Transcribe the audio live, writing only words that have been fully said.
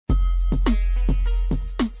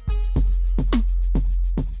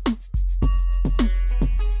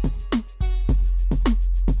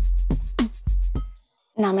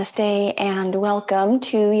Namaste and welcome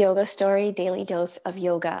to Yoga Story Daily Dose of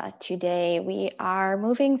Yoga. Today we are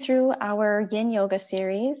moving through our Yin Yoga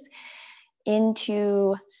Series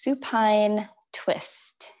into Supine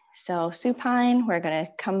Twist. So supine, we're going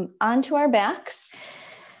to come onto our backs.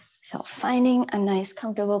 So finding a nice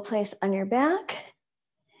comfortable place on your back.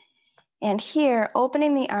 And here,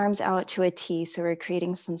 opening the arms out to a T. So we're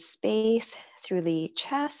creating some space through the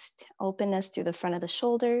chest, openness through the front of the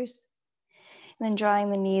shoulders. And then drawing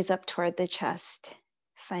the knees up toward the chest,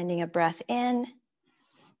 finding a breath in,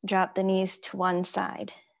 drop the knees to one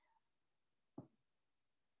side.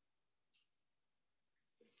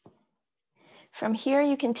 From here,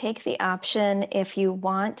 you can take the option if you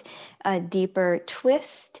want a deeper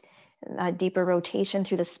twist, a deeper rotation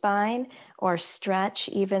through the spine, or stretch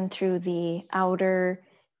even through the outer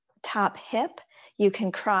top hip. You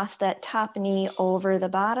can cross that top knee over the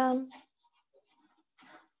bottom.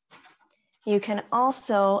 You can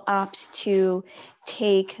also opt to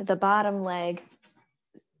take the bottom leg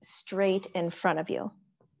straight in front of you.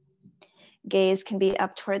 Gaze can be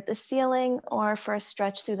up toward the ceiling, or for a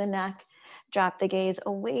stretch through the neck, drop the gaze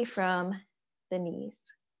away from the knees.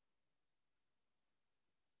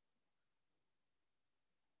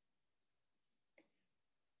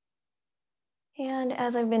 And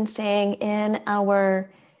as I've been saying, in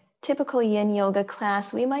our typical Yin Yoga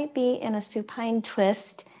class, we might be in a supine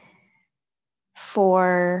twist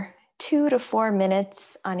for 2 to 4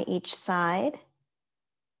 minutes on each side.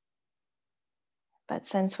 But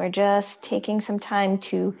since we're just taking some time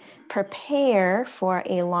to prepare for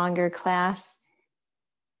a longer class,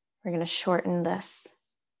 we're going to shorten this.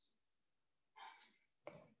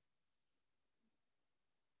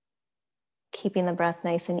 Keeping the breath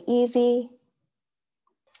nice and easy,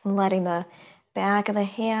 and letting the back of the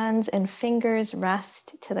hands and fingers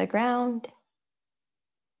rest to the ground.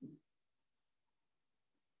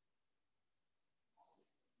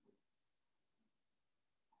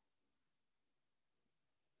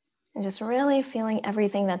 And just really feeling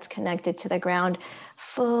everything that's connected to the ground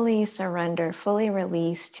fully surrender, fully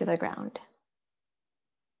release to the ground.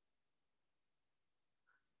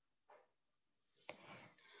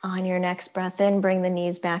 On your next breath in, bring the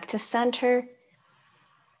knees back to center.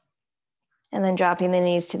 And then dropping the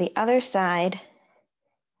knees to the other side.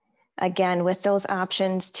 Again, with those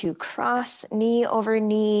options to cross knee over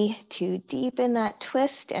knee, to deepen that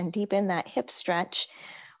twist and deepen that hip stretch,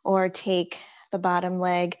 or take the bottom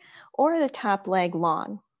leg or the top leg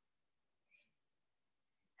long.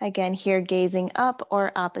 Again, here gazing up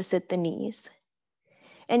or opposite the knees.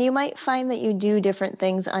 And you might find that you do different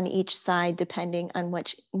things on each side depending on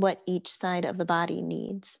what each side of the body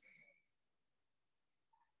needs.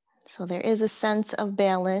 So there is a sense of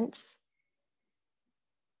balance.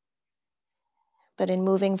 But in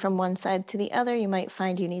moving from one side to the other, you might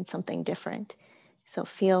find you need something different. So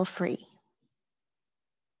feel free.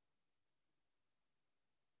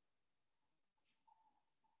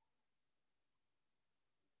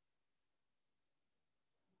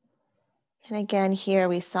 And again, here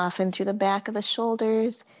we soften through the back of the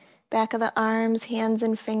shoulders, back of the arms, hands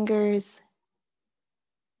and fingers.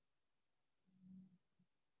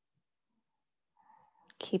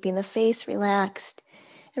 Keeping the face relaxed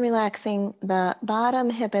and relaxing the bottom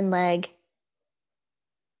hip and leg,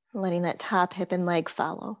 letting that top hip and leg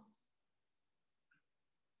follow.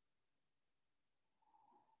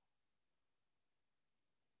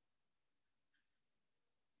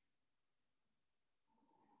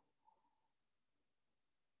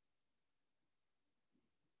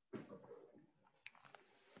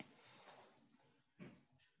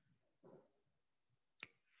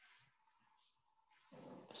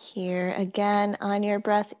 Here again, on your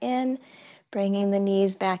breath in, bringing the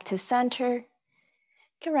knees back to center. You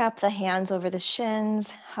can wrap the hands over the shins,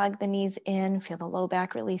 hug the knees in, feel the low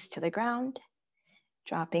back release to the ground.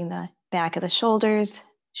 Dropping the back of the shoulders,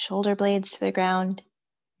 shoulder blades to the ground.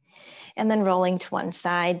 And then rolling to one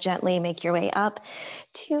side, gently make your way up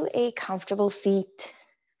to a comfortable seat.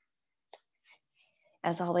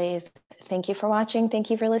 As always, thank you for watching. Thank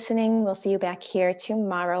you for listening. We'll see you back here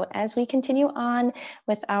tomorrow as we continue on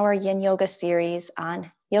with our Yin Yoga series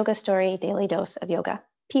on Yoga Story Daily Dose of Yoga.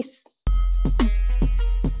 Peace.